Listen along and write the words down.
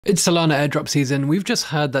It's Solana airdrop season. We've just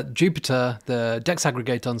heard that Jupiter, the DEX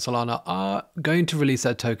aggregator on Solana, are going to release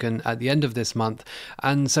their token at the end of this month.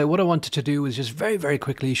 And so what I wanted to do was just very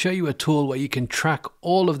quickly show you a tool where you can track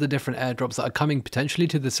all of the different airdrops that are coming potentially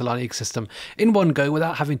to the Solana ecosystem in one go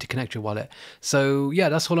without having to connect your wallet. So yeah,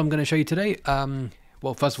 that's all I'm going to show you today.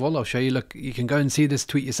 Well, first of all, I'll show you, look, you can go and see this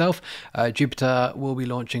tweet yourself. Jupiter will be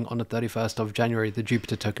launching on the 31st of January, the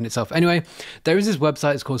Jupiter token itself. Anyway, there is this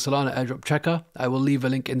website, it's called Solana Airdrop Checker. I will leave a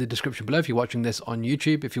link in the description below if you're watching this on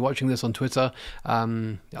YouTube. If you're watching this on Twitter,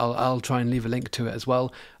 I'll try and leave a link to it as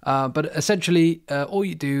well. But essentially, all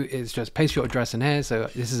you do is just paste your address in here. So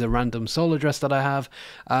this is a random Sol address that I have,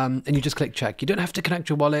 and you just click check. You don't have to connect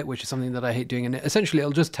your wallet, which is something that I hate doing. And essentially,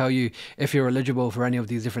 it'll just tell you if you're eligible for any of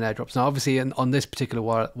these different airdrops. Now, obviously, on this particular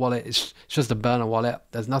wallet, it's just a burner wallet.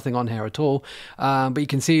 There's nothing on here at all. But you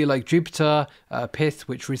can see like Jupiter, Pith,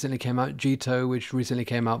 which recently came out, Jito, which recently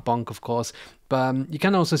came out, Bonk, of course. But you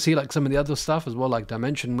can also see like some of the other stuff as well, like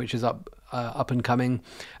Dimension, which is up and coming,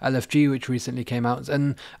 LFG, which recently came out,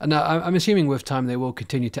 and I'm assuming with time they will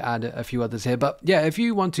continue to add a few others here. But yeah, if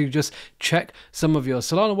you want to just check some of your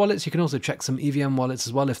Solana wallets, you can also check some EVM wallets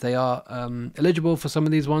as well if they are eligible for some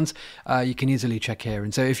of these ones. You can easily check here.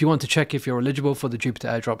 And so if you want to check if you're eligible for the Jupiter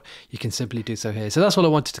airdrop, you can simply do so here. So that's all I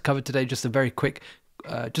wanted to cover today. Just a very quick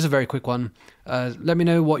one. Let me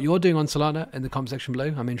know what you're doing on Solana in the comment section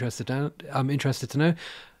below. I'm interested to know.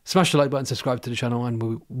 Smash the like button, subscribe to the channel,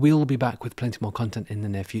 and we'll be back with plenty more content in the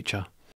near future.